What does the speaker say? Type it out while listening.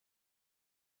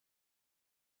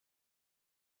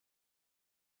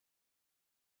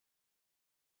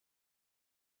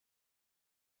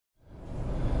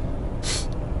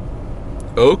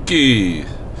Okay.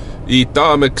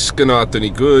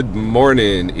 Itamexkanatani, good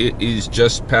morning. It is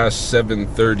just past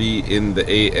 7:30 in the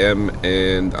AM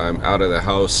and I'm out of the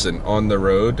house and on the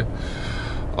road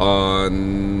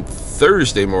on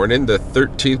Thursday morning, the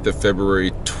 13th of February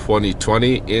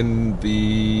 2020, in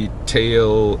the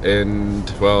tail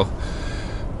end, well,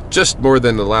 just more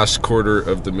than the last quarter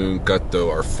of the moon Gatto,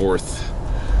 our fourth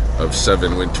of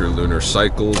 7 winter lunar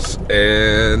cycles,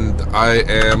 and I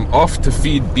am off to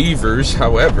feed beavers.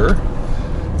 However,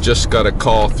 just got a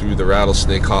call through the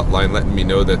rattlesnake hotline letting me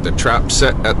know that the trap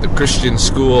set at the Christian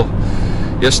school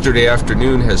yesterday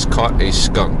afternoon has caught a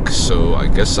skunk, so I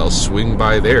guess I'll swing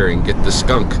by there and get the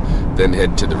skunk, then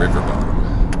head to the river bottom.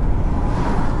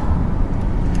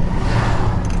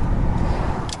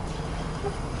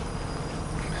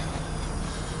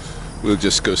 We'll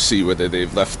just go see whether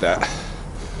they've left that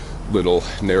little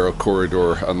narrow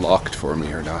corridor unlocked for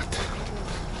me or not.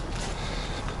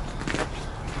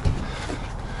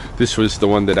 This was the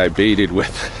one that I baited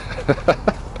with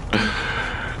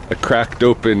a cracked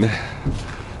open,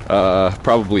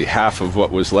 probably half of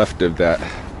what was left of that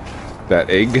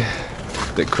egg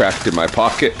that cracked in my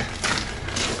pocket,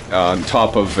 on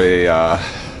top of a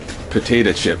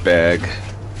potato chip bag.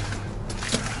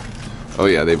 Oh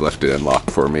yeah, they've left it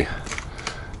unlocked for me.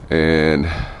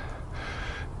 And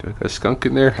do I got a skunk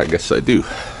in there? I guess I do.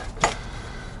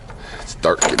 It's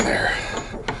dark in there.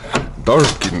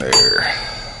 Dark in there.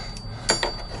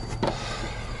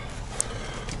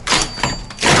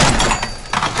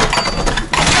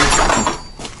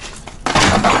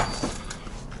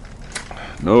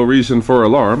 No reason for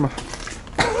alarm.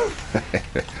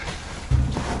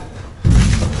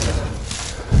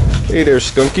 Hey there,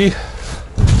 Skunky.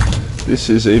 This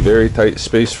is a very tight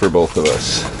space for both of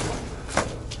us.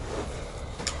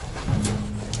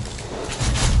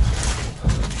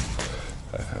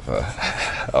 I have an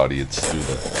audience through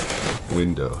the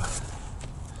window.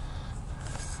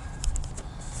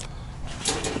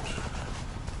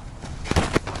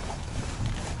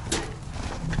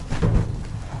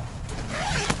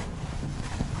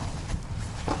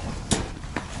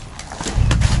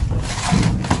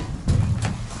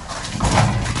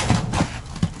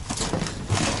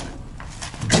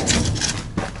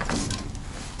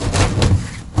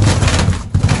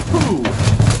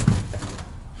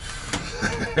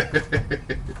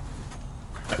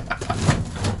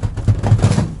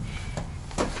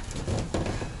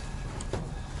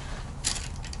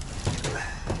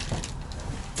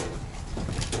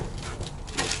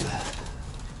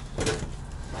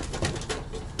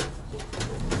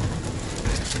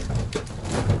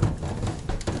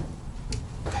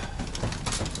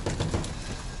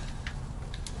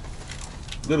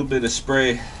 Little bit of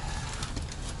spray,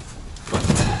 but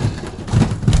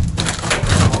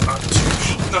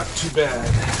not too bad.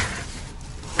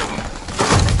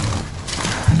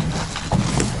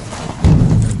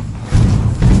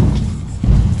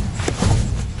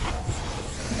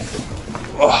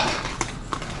 Oh.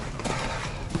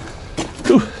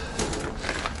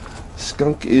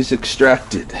 Skunk is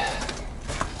extracted.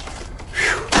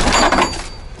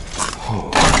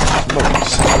 Oh,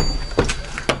 nice.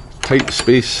 Tight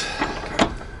space,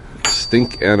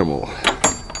 stink animal.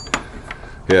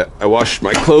 Yeah, I washed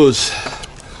my clothes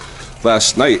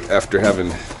last night after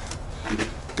having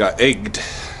got egged,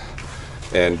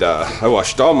 and I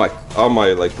washed all my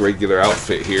like regular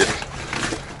outfit here,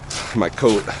 my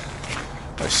coat,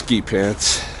 my ski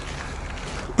pants,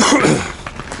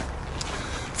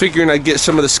 figuring I'd get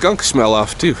some of the skunk smell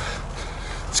off too.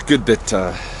 It's good that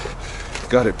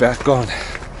got it back on.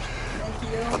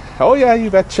 Oh yeah, you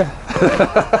betcha. Bye,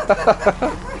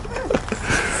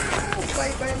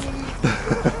 buddy.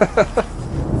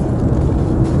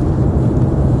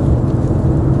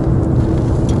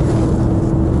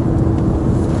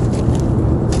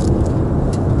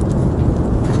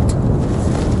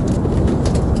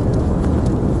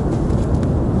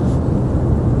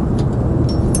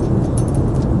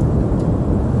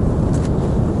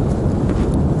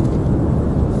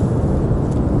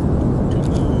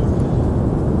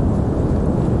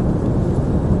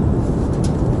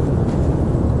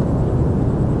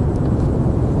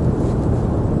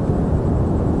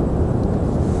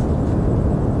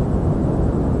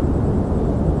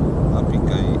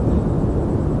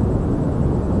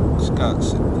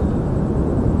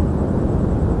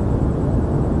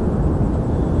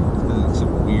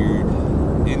 Some weird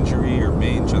injury or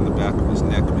mange on the back of his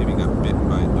neck. Maybe got bitten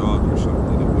by a dog or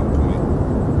something at one point.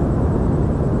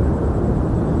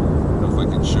 I don't know if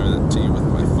I can show that to you with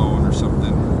my phone or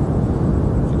something,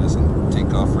 if it doesn't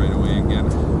take off right away again.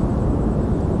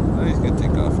 Oh, he's gonna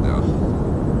take off now.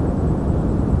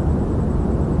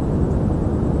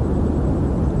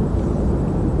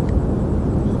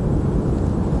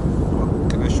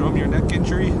 your neck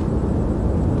injury?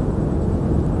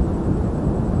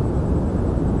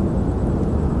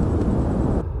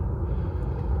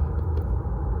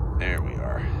 There we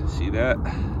are. See that?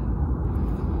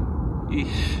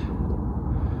 Eesh.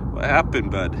 What happened,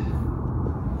 bud?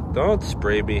 Don't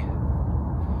spray me.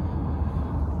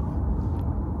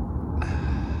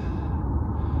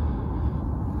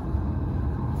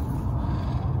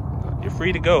 You're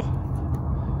free to go.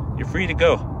 You're free to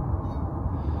go.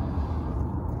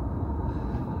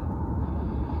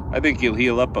 I think you'll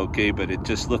heal up okay, but it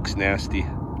just looks nasty.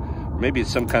 Maybe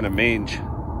it's some kind of mange.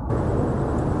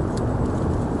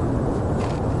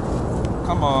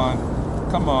 Come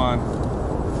on. Come on.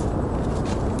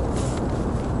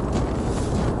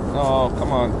 Oh,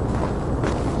 come on.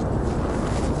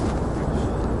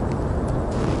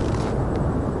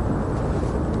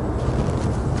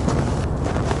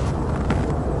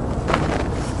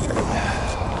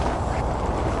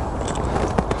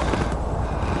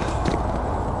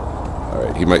 All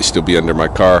right, he might still be under my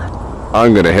car.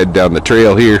 I'm gonna head down the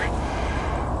trail here.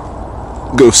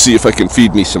 Go see if I can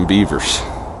feed me some beavers.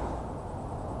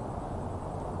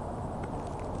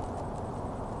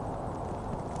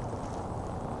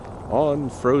 On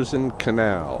frozen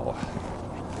canal.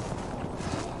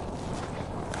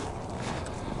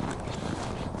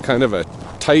 Kind of a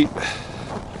tight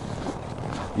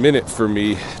minute for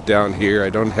me down here. I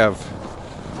don't have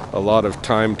a lot of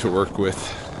time to work with.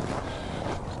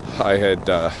 I had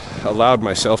allowed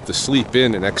myself to sleep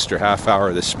in an extra half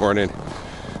hour this morning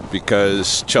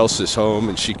because Chelsea's home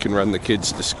and she can run the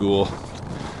kids to school,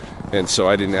 and so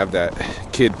I didn't have that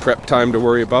kid prep time to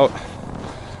worry about.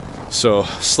 So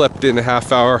slept in a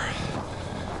half hour,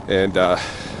 and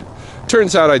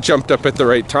turns out I jumped up at the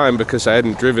right time because I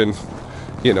hadn't driven,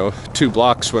 2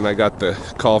 blocks when I got the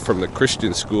call from the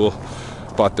Christian school,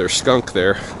 bought their skunk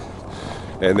there,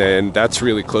 and then that's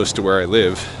really close to where I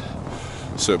live,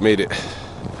 so it made it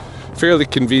fairly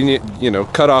convenient,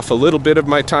 cut off a little bit of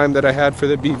my time that I had for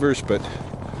the beavers, but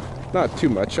not too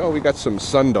much. Oh, we got some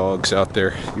sun dogs out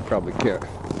there. You probably can't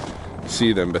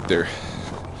see them, but they're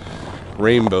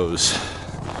rainbows.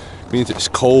 Means it's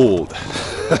cold.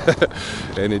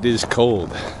 And it is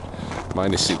cold.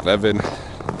 -11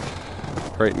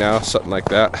 right now, something like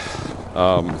that.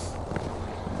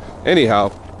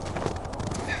 Anyhow,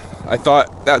 I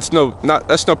thought that's no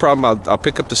problem. I'll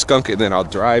pick up the skunk and then I'll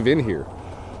drive in here.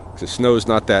 The snow's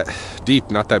not that deep,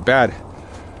 not that bad.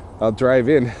 I'll drive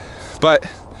in. But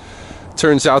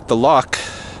turns out the lock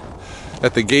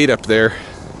at the gate up there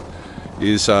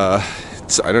is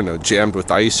I don't know, jammed with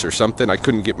ice or something. I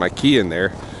couldn't get my key in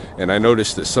there, and I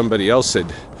noticed that somebody else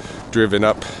had driven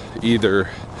up either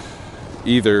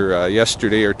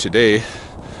yesterday or today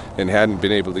and hadn't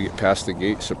been able to get past the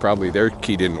gate, so probably their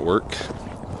key didn't work.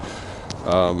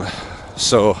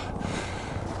 So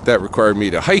that required me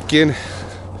to hike in,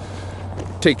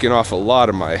 taking off a lot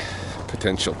of my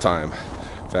potential time.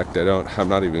 In fact, I'm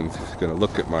not even going to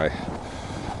look at my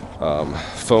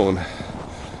phone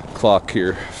clock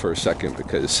here for a second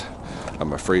because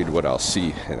I'm afraid what I'll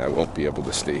see, and I won't be able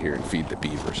to stay here and feed the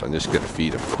beavers. I'm just going to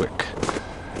feed them quick.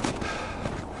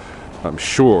 I'm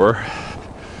sure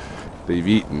they've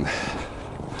eaten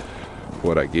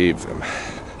what I gave them.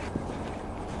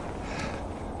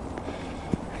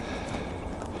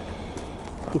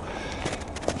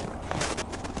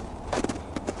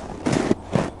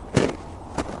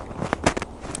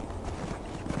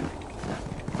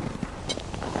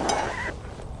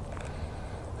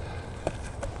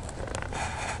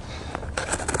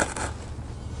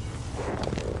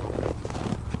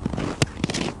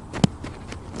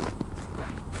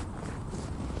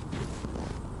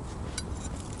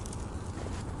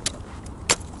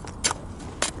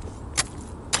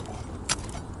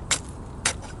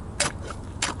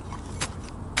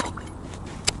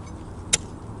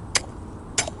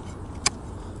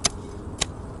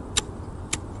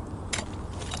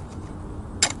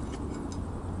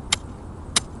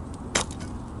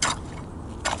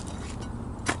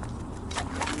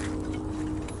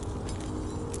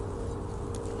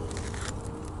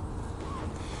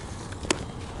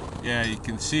 Yeah, you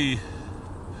can see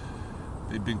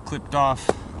they've been clipped off.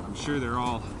 I'm sure they're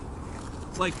all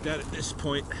like that at this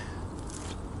point.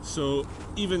 So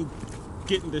even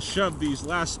getting to shove these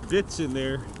last bits in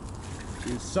there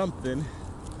is something.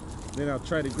 Then I'll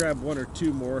try to grab 1 or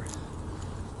 2 more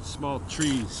small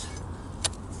trees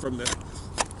from the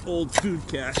old food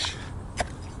cache.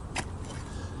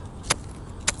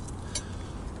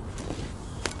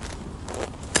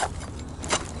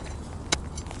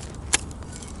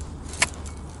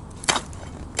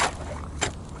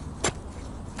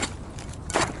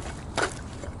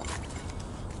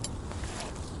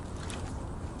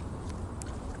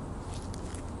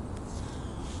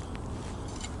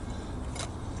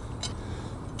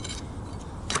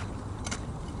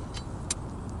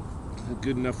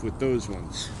 good enough with those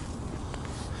ones.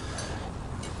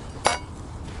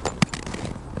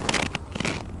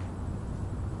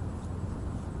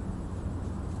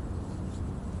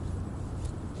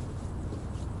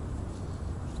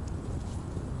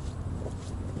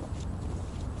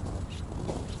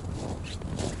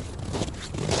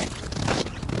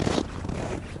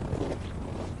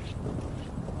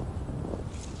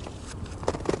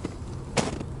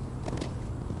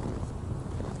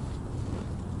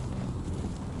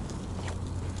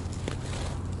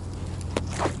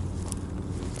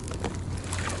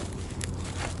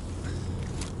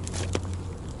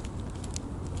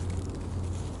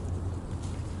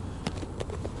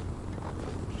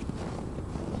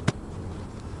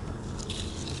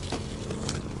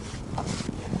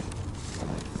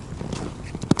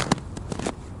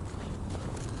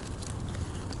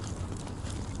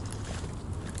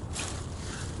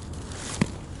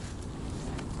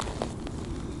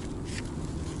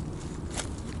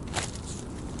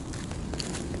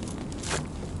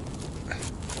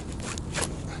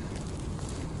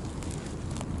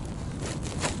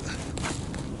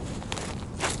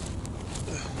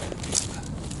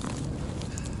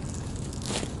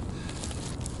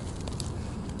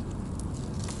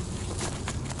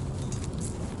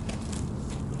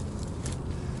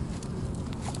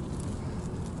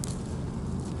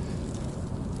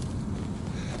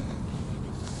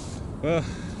 Well,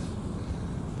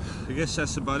 I guess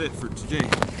that's about it for today.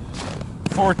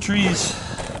 4 trees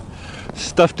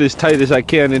stuffed as tight as I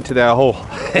can into that hole.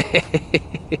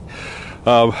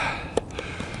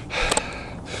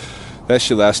 That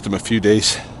should last them a few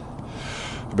days.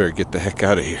 I better get the heck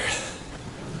out of here.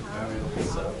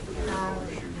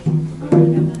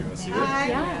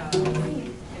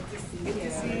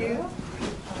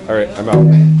 All right, I'm out.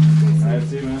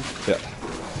 Yeah.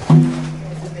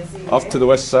 Off to the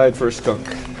west side for a skunk.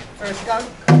 For a skunk?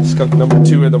 Skunk number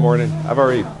 2 in the morning. I've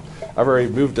already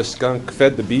moved the skunk,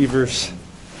 fed the beavers.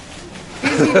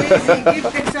 Busy.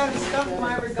 Give picture of the skunk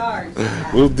my regards.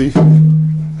 Will do.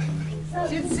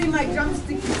 Should see my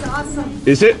drumstick. It's awesome.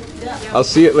 Is it? Yeah. I'll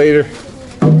see it later.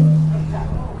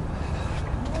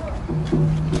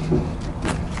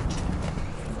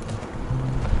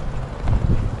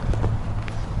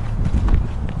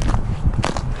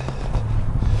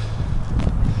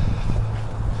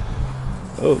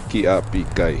 Oki api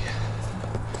kai.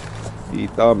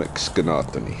 Itameks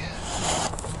kanatoni.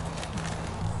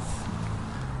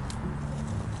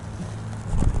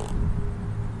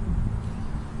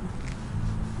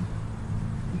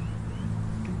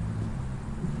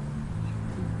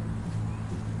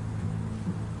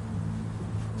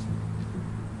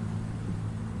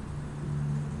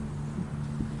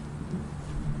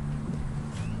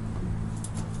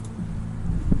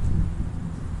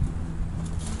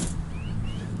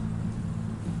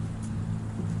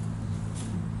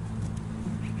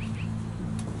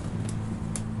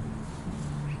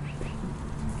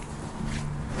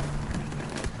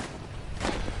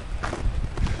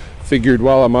 Figured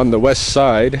while I'm on the west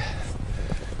side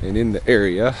and in the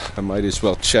area, I might as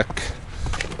well check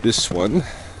this one.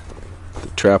 The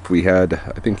trap we had,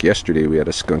 I think yesterday we had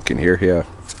a skunk in here. Yeah,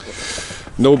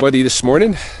 nobody this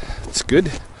morning. It's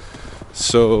good.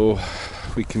 So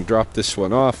we can drop this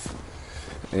one off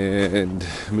and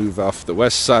move off the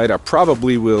west side. I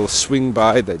probably will swing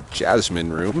by the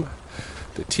Jasmine room,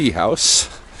 the tea house,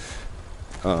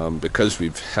 because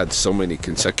we've had so many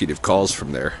consecutive calls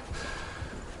from there.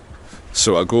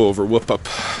 So I'll go over, whoop up,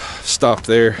 stop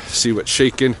there, see what's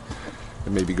shaking,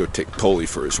 and maybe go take Polly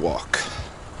for his walk.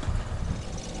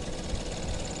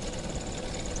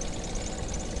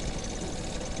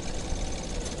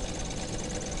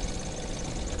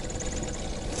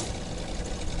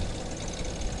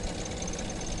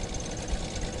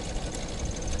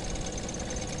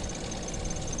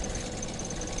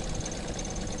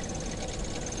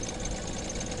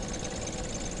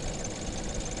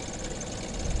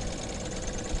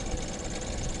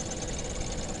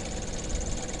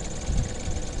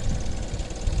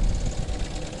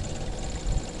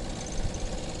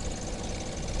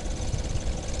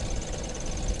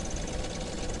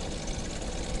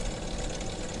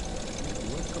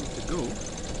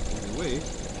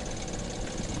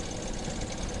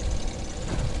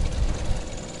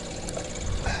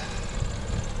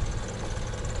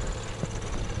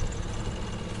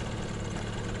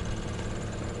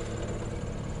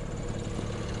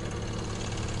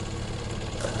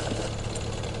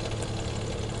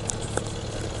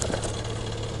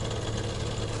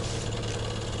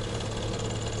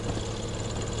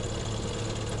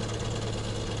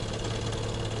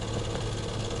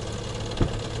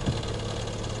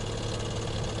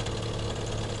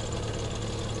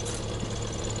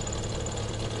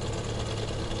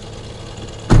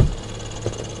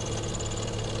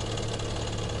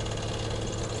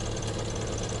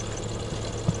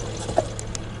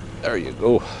 There you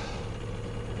go.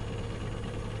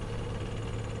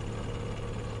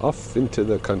 Off into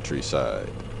the countryside.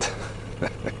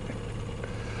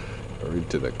 Or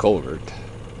into the culvert.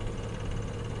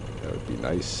 That would be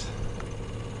nice.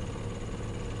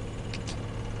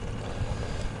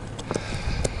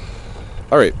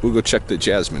 Alright, we'll go check the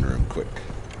Jasmine room quick.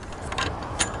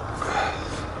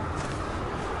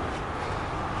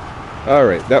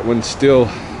 Alright, that one's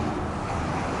still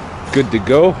good to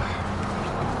go.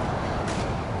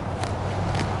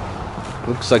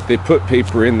 Looks like they put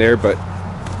paper in there, but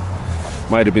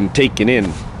might have been taken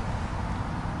in.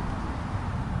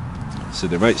 So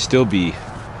there might still be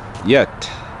yet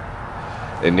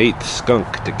an 8th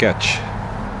skunk to catch.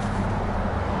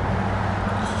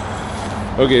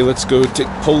 Okay, let's go take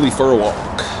Polly for a walk.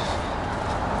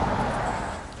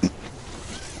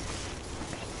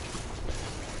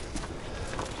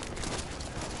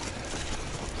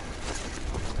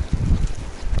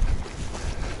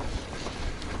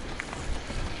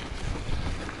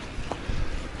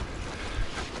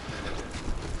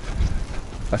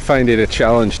 I find it a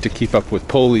challenge to keep up with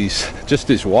Polly's, just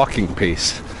his walking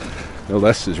pace, no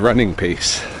less his running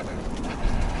pace.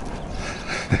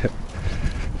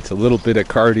 It's a little bit of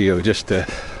cardio just to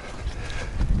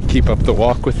keep up the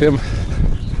walk with him.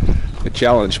 I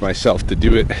challenge myself to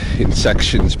do it in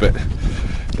sections, but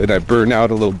then I burn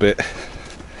out a little bit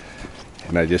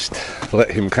and I just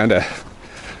let him kind of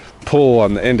pull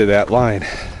on the end of that line.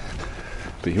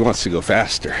 But he wants to go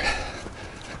faster.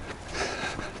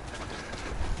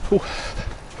 Whew.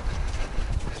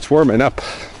 It's warming up.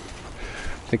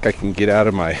 I think I can get out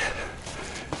of my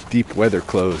deep weather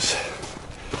clothes.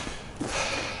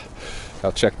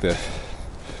 I'll check the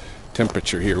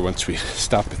temperature here once we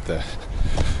stop at the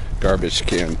garbage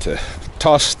can to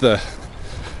toss the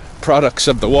products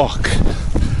of the walk.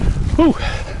 Whew.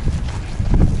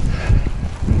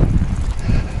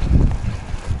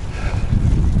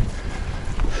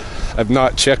 I've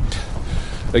not checked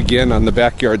again on the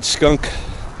backyard skunk.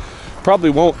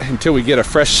 Probably won't until we get a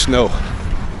fresh snow.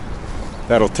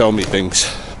 That'll tell me things.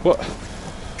 What?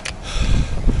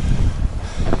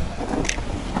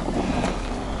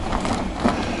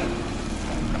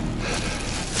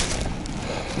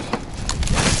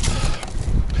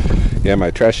 Yeah,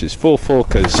 my trash is full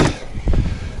because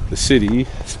the city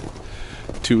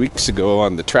 2 weeks ago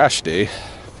on the trash day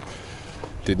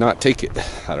did not take it.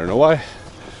 I don't know why.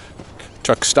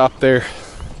 Truck stopped there,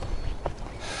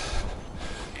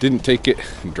 didn't take it,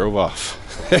 and drove off.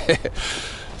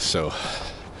 So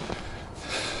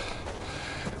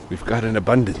we've got an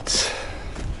abundance.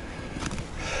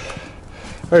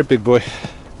 All right, big boy,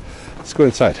 let's go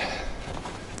inside.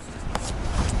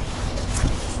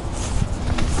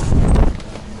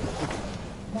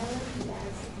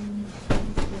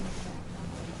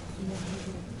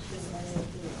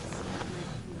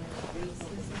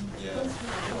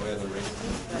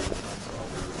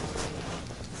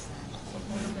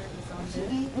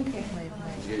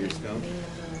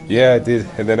 Yeah, I did,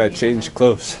 and then I changed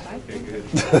clothes. Okay, good.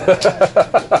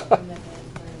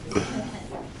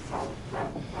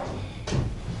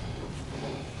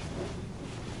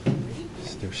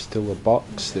 Is there still a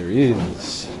box? There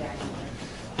is.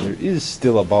 There is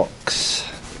still a box.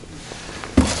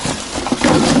 Do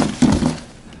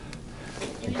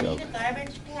you need a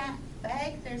garbage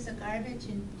bag? There's a garbage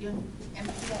and you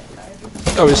empty that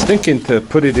garbage. I was thinking to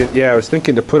put it in, yeah, I was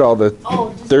thinking to put all the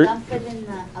Oh, just dirt. dump it in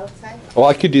the outside? Well,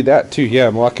 I could do that too. Yeah,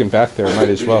 I'm walking back there. I might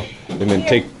as well. And then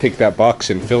take that box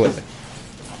and fill it.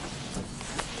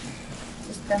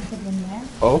 Just dump it in there?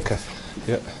 Oh, okay.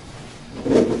 Yeah.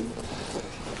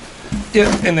 Yeah,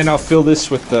 and then I'll fill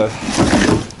this with the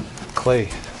clay.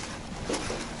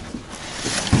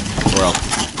 Or I'll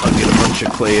get a bunch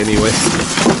of clay anyway.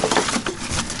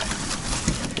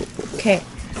 Okay.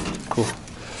 Cool.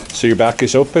 So your back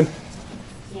is open?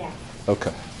 Yeah.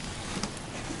 Okay.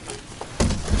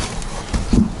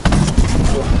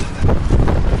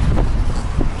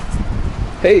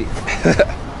 Hey.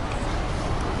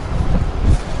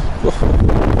 Whoa.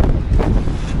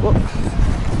 Whoa.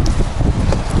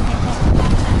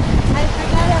 I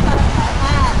forgot about my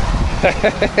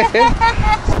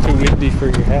hat. It's too windy for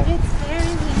your hat. It's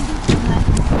very windy.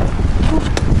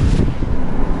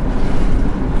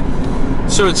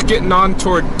 So it's getting on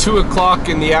toward 2 o'clock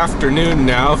in the afternoon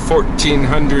now,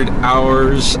 1400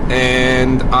 hours,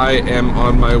 and I am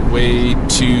on my way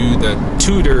to the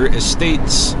Tudor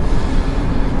Estates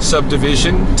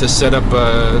subdivision to set up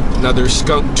another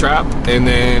skunk trap. And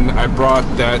then I brought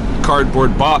that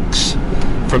cardboard box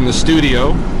from the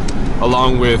studio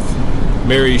along with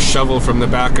Mary's shovel from the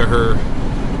back of her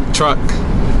truck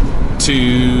to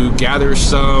to gather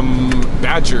some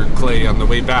badger clay on the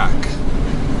way back.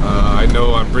 I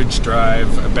know on Bridge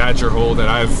Drive, a badger hole that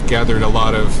I've gathered a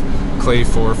lot of clay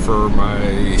for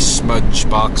my smudge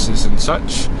boxes and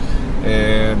such,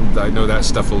 and I know that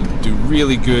stuff will do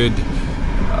really good,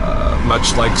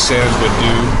 much like sand would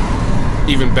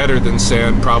do, even better than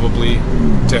sand probably,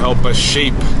 to help us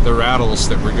shape the rattles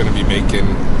that we're going to be making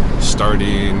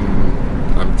starting,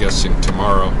 I'm guessing,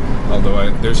 tomorrow. Although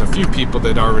there's a few people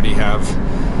that already have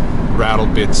rattle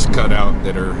bits cut out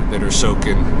that are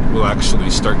soaking. We'll actually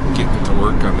start getting to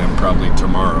work on them probably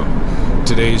tomorrow.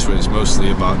 Today's was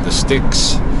mostly about the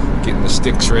sticks, getting the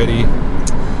sticks ready.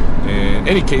 In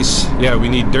any case, yeah, we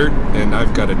need dirt, and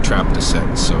I've got a trap to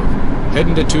set, so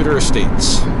heading to Tudor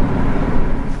Estates.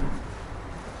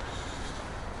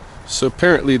 So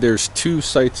apparently there's two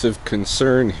sites of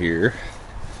concern here.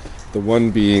 The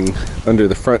one being under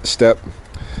the front step,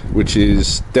 which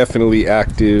is definitely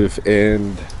active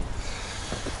and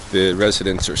the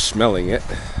residents are smelling it.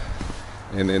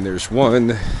 And then there's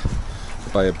one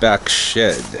by a back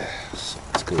shed. So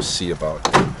let's go see about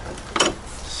that.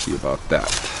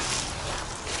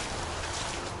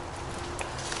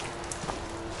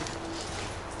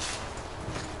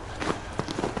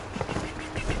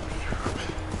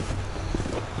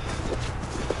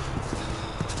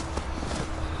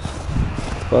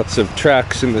 Lots of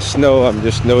tracks in the snow, I'm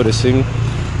just noticing,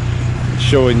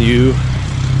 showing you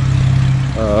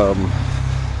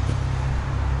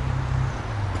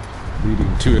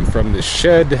leading to and from this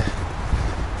shed,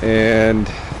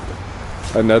 and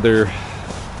another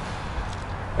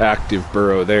active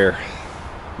burrow there,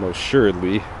 most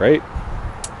assuredly, right?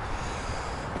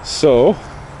 So,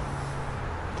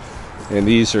 and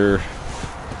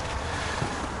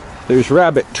there's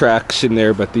rabbit tracks in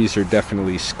there, but these are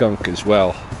definitely skunk as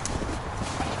well.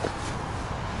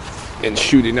 And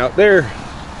shooting out there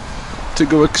to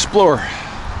go explore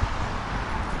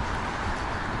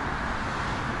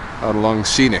out along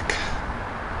Scenic.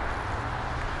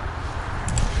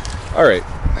 Alright,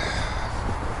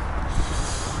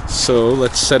 so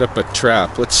let's set up a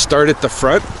trap. Let's start at the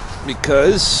front,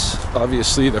 because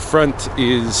obviously the front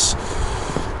is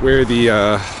where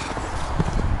the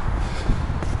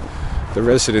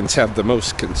residents have the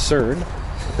most concern.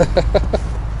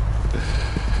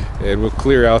 And we'll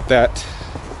clear out the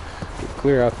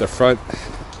front,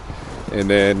 and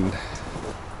then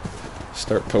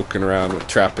start poking around with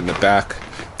trap in the back.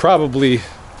 Probably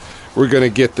we're gonna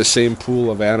get the same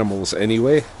pool of animals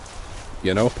anyway,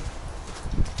 you know.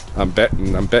 I'm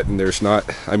betting there's not,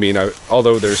 I mean,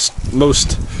 although there's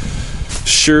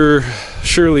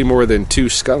surely more than two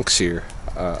skunks here,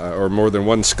 or more than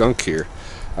one skunk here,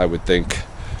 I would think,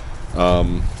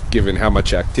 given how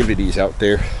much activity is out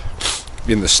there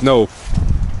in the snow.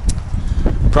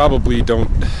 Probably don't,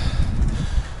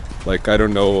 like, I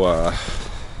don't know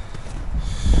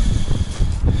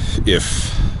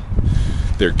if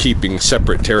they're keeping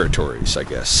separate territories, I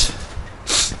guess.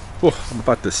 Oh, I'm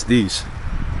about to sneeze.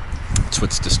 That's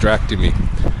what's distracting me.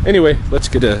 Anyway, I'm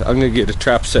gonna get a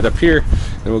trap set up here,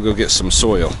 and we'll go get some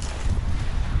soil.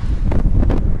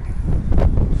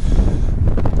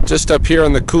 Just up here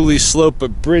on the coulee slope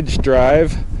of Bridge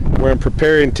Drive, where I'm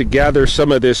preparing to gather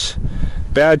some of this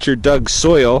badger dug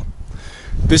soil.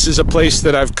 This is a place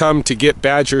that I've come to get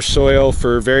badger soil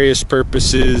for various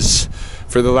purposes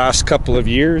for the last couple of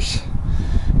years.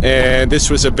 And this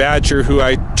was a badger who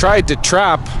I tried to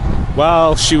trap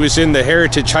while she was in the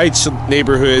Heritage Heights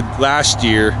neighborhood last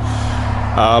year,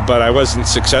 but I wasn't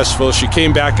successful. She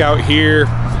came back out here.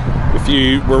 If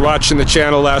you were watching the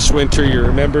channel last winter, you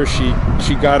remember she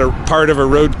got a part of a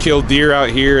roadkill deer out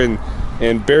here and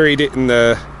buried it in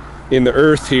the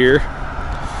earth here,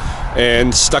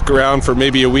 and stuck around for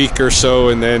maybe a week or so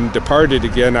and then departed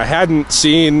again. I hadn't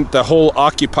seen the hole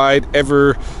occupied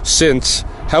ever since.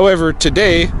 However,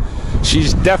 today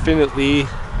she's definitely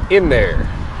in there,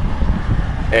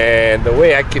 and the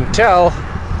way I can tell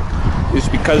is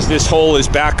because this hole is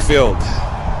backfilled.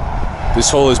 This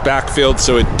hole is backfilled,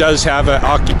 so it does have an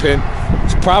occupant.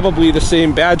 It's probably the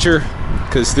same badger,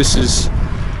 because this is,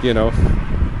 you know,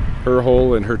 her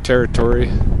hole and her territory.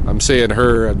 I'm saying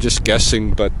her, I'm just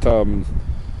guessing, but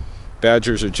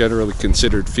badgers are generally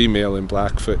considered female in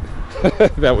Blackfoot.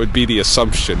 That would be the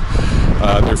assumption.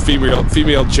 They're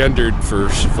female gendered for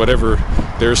whatever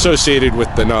they're associated with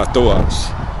the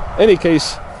Natoas. Any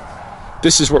case,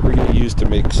 this is what we're going to use to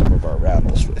make some of our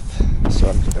rattles with. So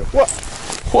I'm going to,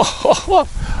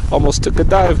 almost took a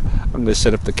dive. I'm going to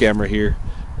set up the camera here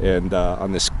and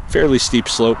on this fairly steep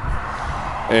slope,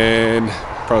 and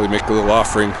probably make a little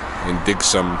offering and dig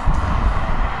some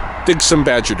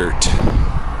badger dirt.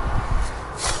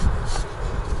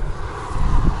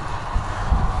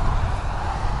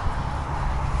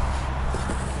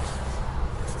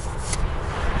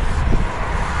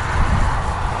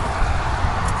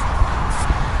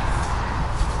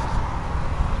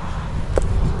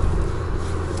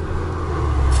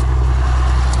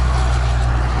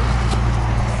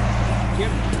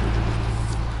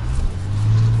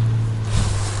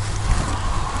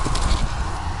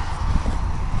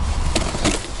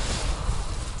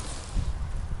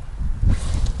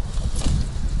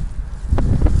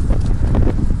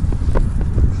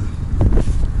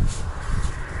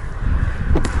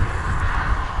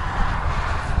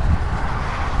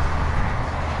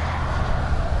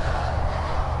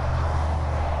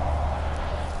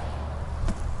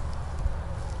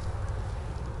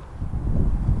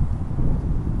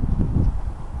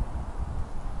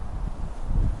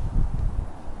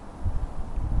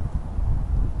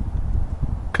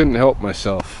 couldn't help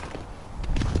myself.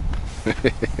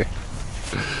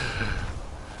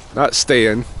 Not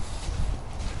staying,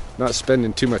 not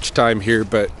spending too much time here,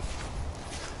 but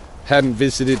hadn't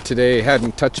visited today,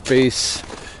 hadn't touched base,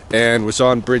 and was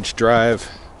on Bridge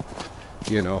Drive.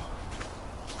 You know,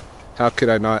 how could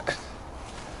I not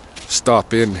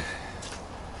stop in?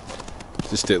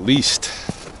 Just at least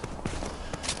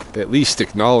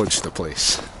acknowledge the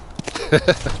place.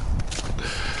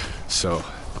 So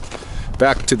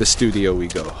back to the studio we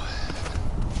go.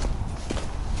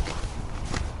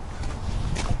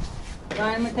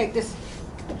 Ryan, I'm gonna take this.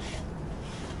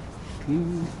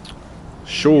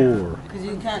 Sure. Because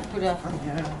you can't put a.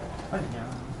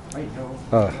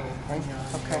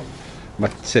 Okay.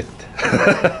 That's it.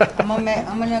 I'm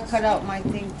gonna cut out my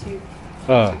thing too.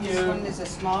 This one is a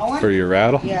small one. For your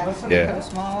rattle? Yeah. I'm gonna put a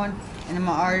small one, and I'm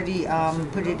gonna already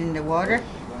put it in the water,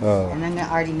 and I'm gonna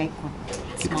already make one.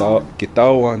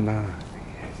 Kitawan.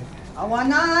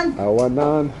 Awanan.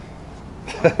 Awanan.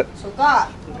 Suka.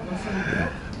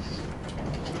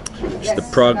 Just the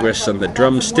progress on the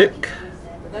drumstick.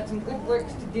 We got some good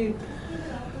works to do.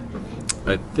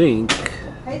 I think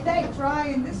Hey, thanks,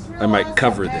 Ryan. This is really I might awesome.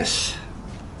 cover Hey, this.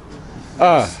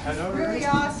 Really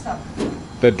awesome.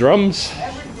 The drums?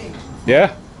 Everything.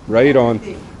 Yeah, right on.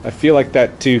 Everything. I feel like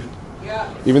that too.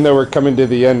 Yeah. Even though we're coming to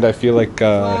the end, I feel like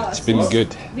it's been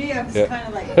good. Me, I'm just Yeah. kind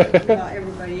of like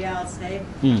everybody else, hey?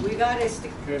 We gotta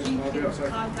keep in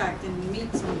contact and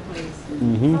meet someplace.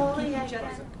 Each other.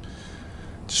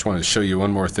 Just wanted to show you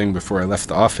one more thing before I left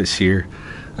the office here.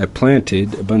 I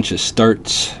planted a bunch of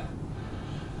starts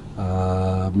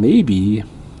maybe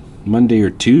Monday or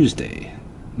Tuesday.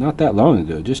 Not that long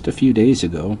ago, just a few days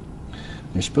ago.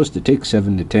 They're supposed to take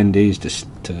 7 to 10 days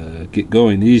to get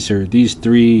going. These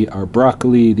 3 are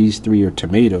broccoli, these 3 are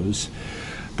tomatoes.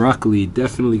 Broccoli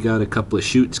definitely got a couple of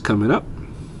shoots coming up.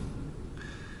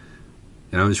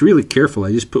 And I was really careful.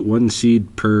 I just put 1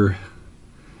 seed per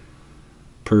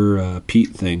peat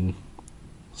thing,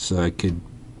 so I could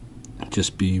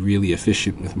just be really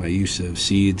efficient with my use of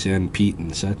seeds and peat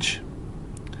and such.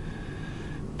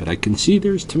 But I can see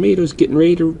there's tomatoes getting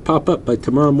ready to pop up by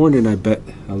tomorrow morning. I bet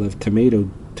I'll have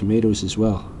tomatoes as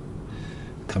well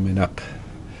coming up.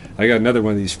 I got another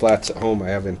one of these flats at home. I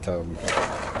haven't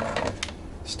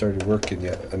started working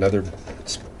yet. Another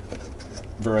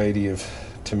variety of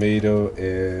tomato,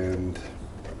 and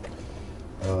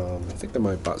I think I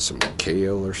might have bought some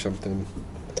kale or something.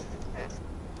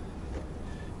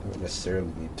 Don't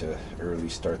necessarily need to early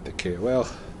start the kale. Well,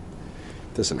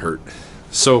 it doesn't hurt.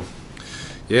 So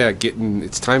yeah,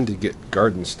 it's time to get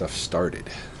garden stuff started,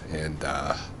 and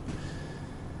I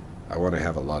want to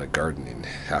have a lot of gardening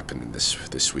happening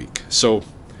this week. So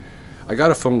I got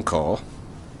a phone call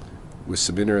with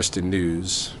some interesting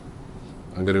news.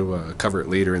 I'm going to cover it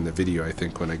later in the video. I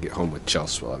think when I get home with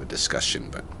Chelsea, we'll have a discussion.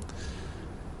 But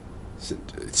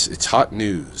it's hot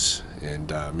news,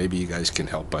 and maybe you guys can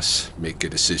help us make a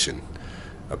decision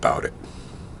about it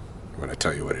when I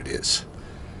tell you what it is.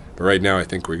 But right now, I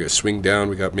think we're going to swing down.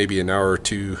 We got maybe an hour or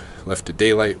 2 left of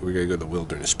daylight. We're going to go to the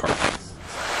Wilderness Park.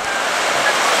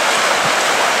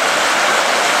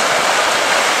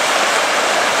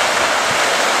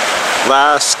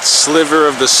 Last sliver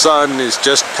of the sun is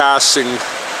just passing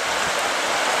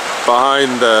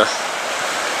behind the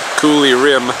coulee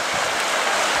rim,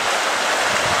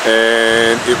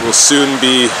 and it will soon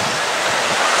be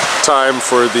time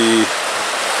for the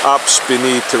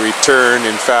opspinny to return.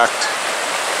 In fact,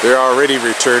 they're already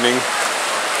returning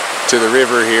to the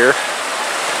river here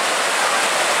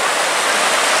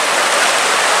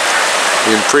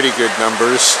in pretty good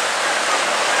numbers,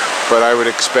 but I would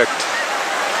expect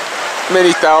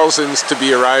many thousands to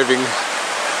be arriving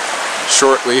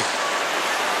shortly.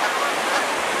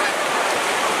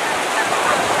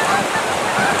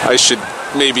 I should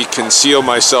maybe conceal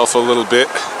myself a little bit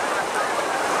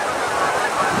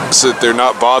so that they're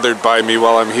not bothered by me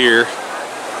while I'm here.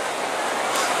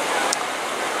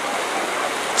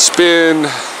 It's been,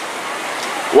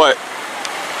 what,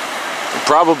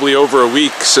 probably over a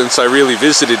week since I really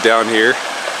visited down here.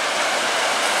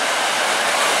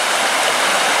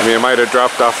 I mean, I might have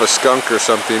dropped off a skunk or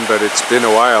something, but it's been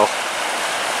a while.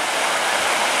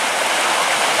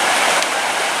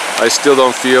 I still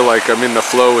don't feel like I'm in the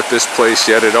flow with this place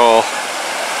yet at all.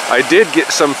 I did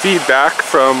get some feedback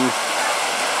from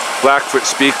Blackfoot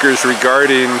speakers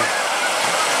regarding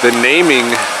the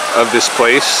naming of this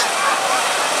place.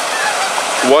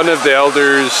 One of the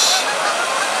elders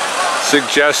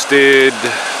suggested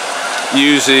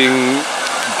using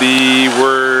the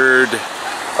word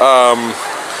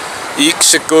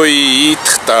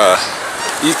Iksekoiit'ta,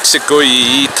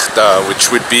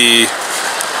 which would be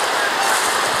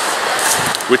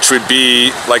which would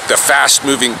be like the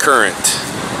fast-moving current.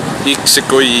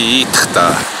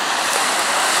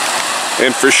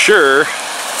 And for sure,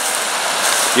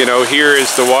 you know, here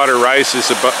as the water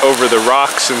rises over the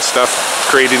rocks and stuff,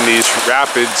 creating these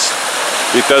rapids,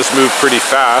 it does move pretty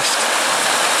fast.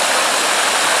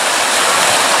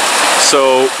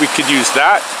 So we could use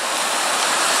that.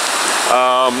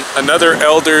 Another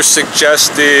elder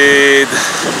suggested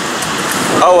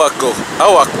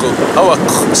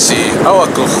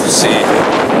see.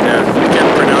 Yeah, I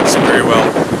can't pronounce it very well.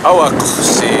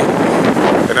 See.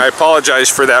 And I apologize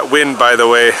for that wind, by the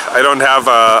way. I don't have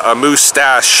a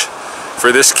moustache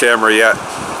for this camera yet.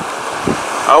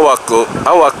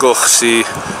 See,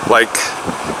 like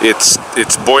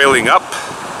it's boiling up,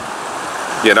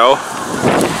 you know.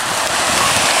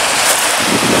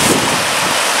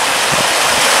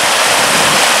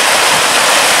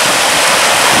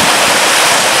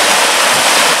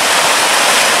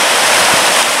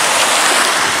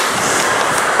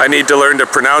 I need to learn to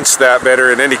pronounce that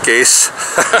better in any case.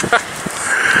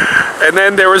 And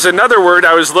then there was another word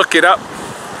I was looking up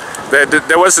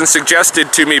that wasn't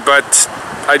suggested to me, but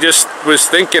I just was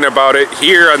thinking about it.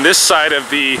 Here on this side of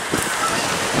the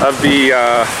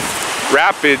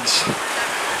rapids,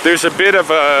 there's a bit of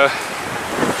a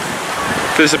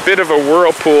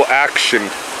whirlpool action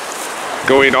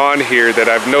going on here that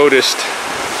I've noticed,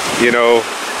 you know,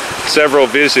 several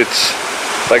visits.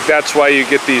 Like, that's why you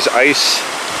get these ice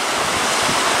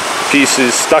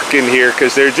pieces stuck in here,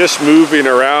 because they're just moving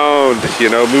around, you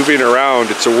know, moving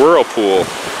around. It's a whirlpool.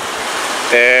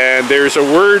 And there's a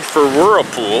word for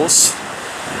whirlpools,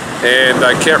 and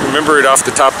I can't remember it off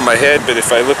the top of my head, but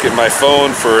if I look at my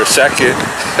phone for a second,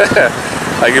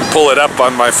 I can pull it up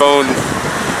on my phone,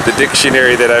 the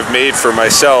dictionary that I've made for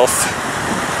myself.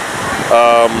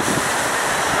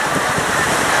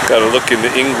 Gotta look in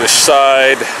the English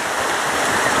side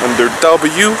under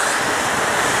W.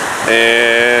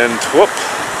 And whoop,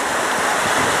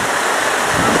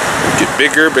 get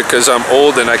bigger because I'm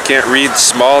old and I can't read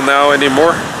small now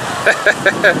anymore.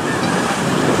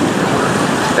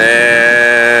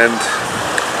 And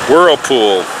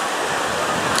whirlpool.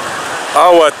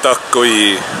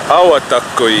 Awatakoi,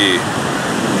 awatakoi,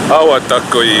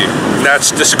 awatakoi. That's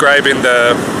describing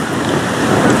the,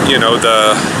 you know,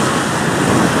 the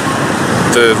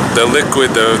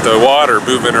liquid, the water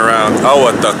moving around.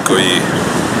 Awatakoi.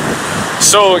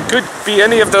 So it could be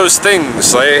any of those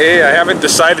things. Like, hey, I haven't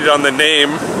decided on the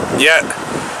name yet.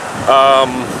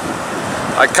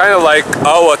 I kind of like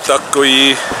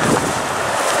awatakoi,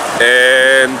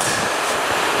 and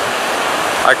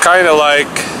I kind of like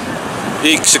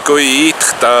iksukoi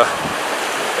itkta,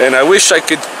 and I wish I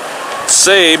could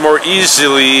say more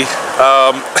easily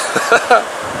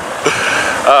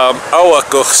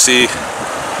awakoksi.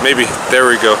 Maybe, there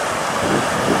we go.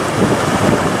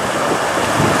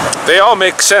 They all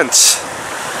make sense,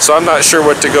 so I'm not sure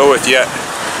what to go with yet,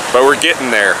 but we're getting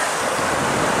there.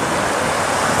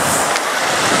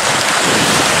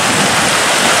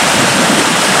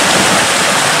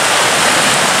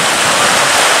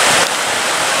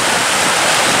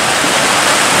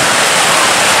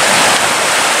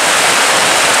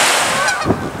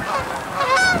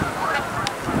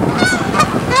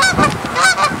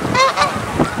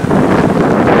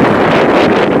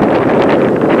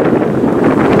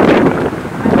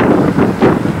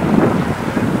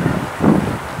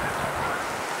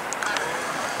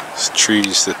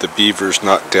 Trees that the beavers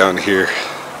knocked down here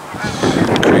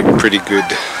create pretty good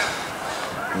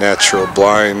natural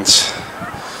blinds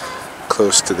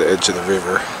close to the edge of the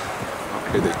river. Oh,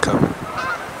 here they come.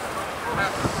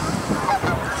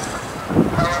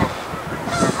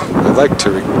 I'd like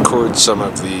to record some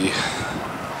of the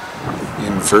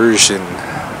inversion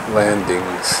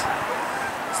landings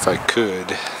if I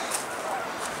could,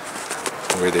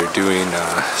 where they're doing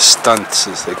stunts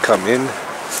as they come in.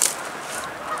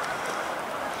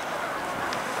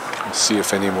 See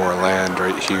if any more land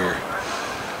right here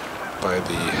by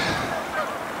the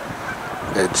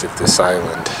edge of this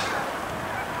island.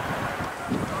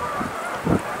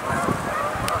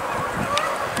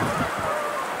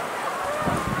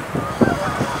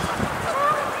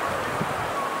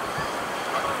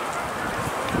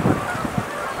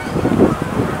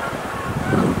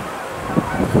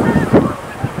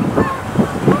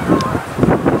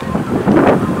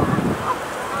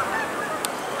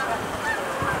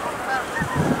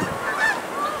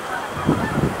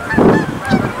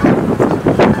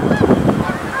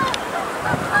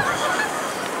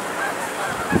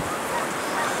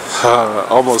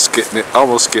 Almost getting it,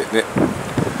 almost getting it.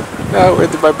 Oh, where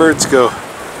did my birds go?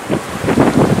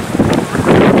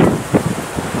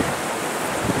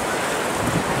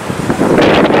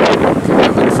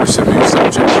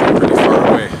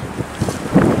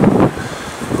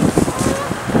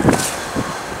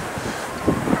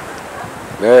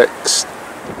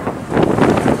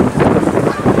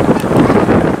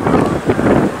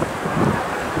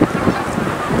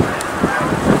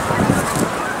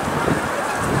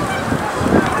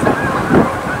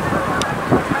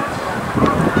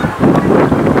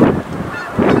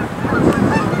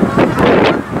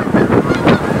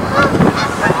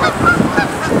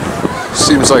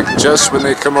 Seems like just when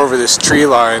they come over this tree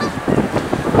line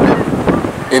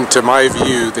into my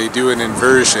view, they do an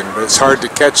inversion, but it's hard to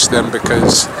catch them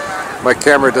because my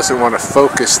camera doesn't want to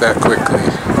focus that quickly.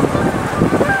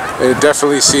 And it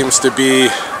definitely seems to be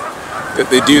that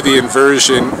they do the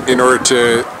inversion in order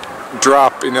to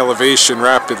drop in elevation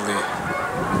rapidly.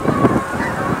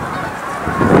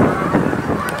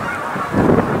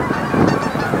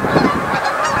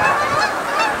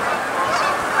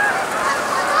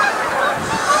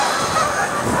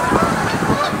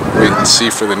 Wait and see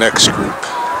for the next group.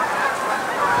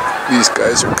 These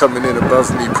guys are coming in above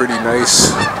me pretty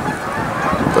nice,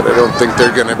 but I don't think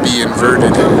they're going to be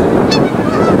inverted.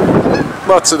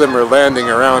 Lots of them are landing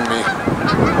around me.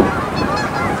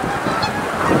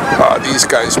 These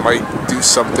guys might do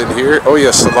something here. Oh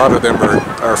yes, a lot of them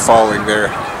are falling there,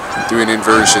 doing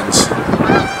inversions,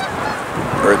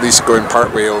 or at least going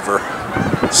partway over.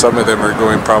 Some of them are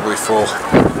going probably full.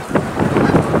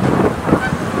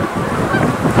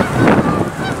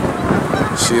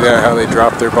 See that, how they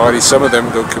drop their body? Some of them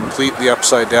go completely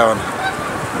upside down.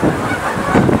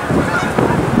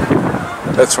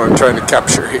 That's what I'm trying to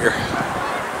capture here.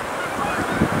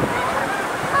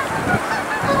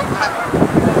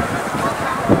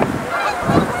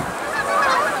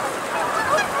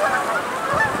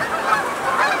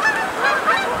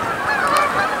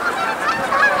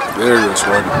 There goes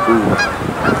one. Ooh.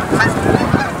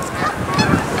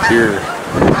 Here.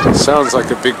 Sounds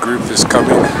like a big group is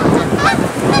coming.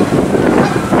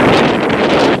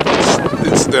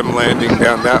 It's them landing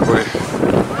down that way.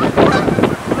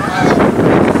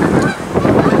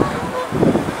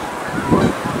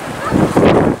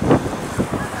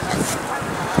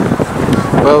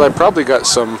 Well, I probably got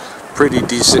some pretty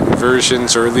decent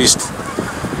inversions, or at least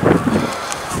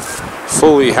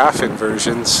fully half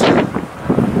inversions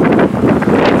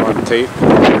on tape.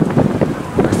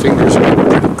 My fingers are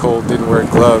pretty cold, didn't wear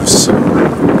gloves, so I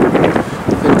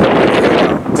think I might head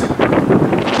out.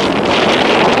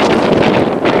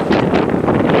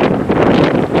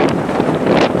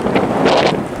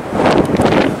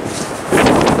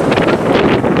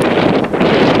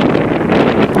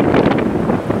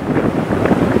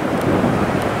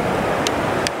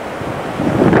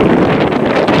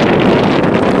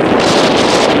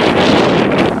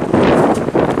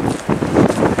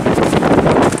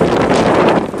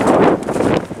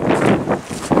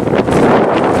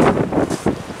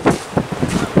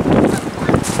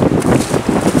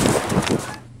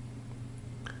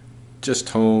 Just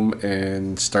home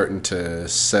and starting to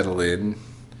settle in,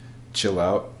 chill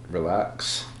out,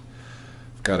 relax.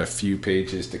 I've got a few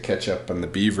pages to catch up on the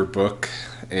Beaver book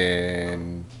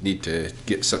and need to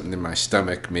get something in my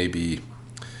stomach. Maybe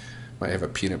might have a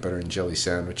peanut butter and jelly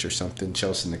sandwich or something.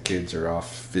 Chelsea and the kids are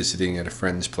off visiting at a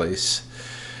friend's place.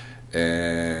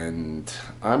 And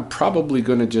I'm probably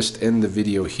going to just end the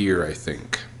video here, I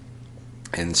think,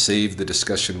 and save the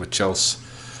discussion with Chelsea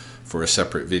for a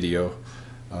separate video.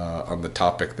 On the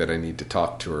topic that I need to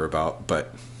talk to her about,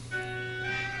 but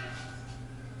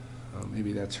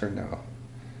maybe that's her now.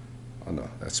 Oh no,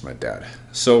 that's my dad.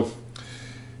 So,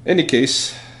 any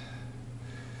case,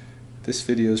 this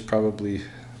video is probably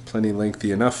plenty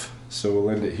lengthy enough, so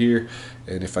we'll end it here.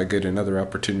 And if I get another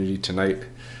opportunity tonight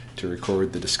to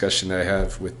record the discussion that I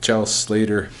have with Chelsea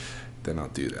later, then I'll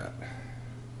do that,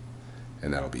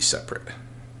 and that'll be separate.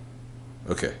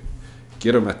 Okay,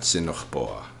 Kiitos noch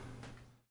boa.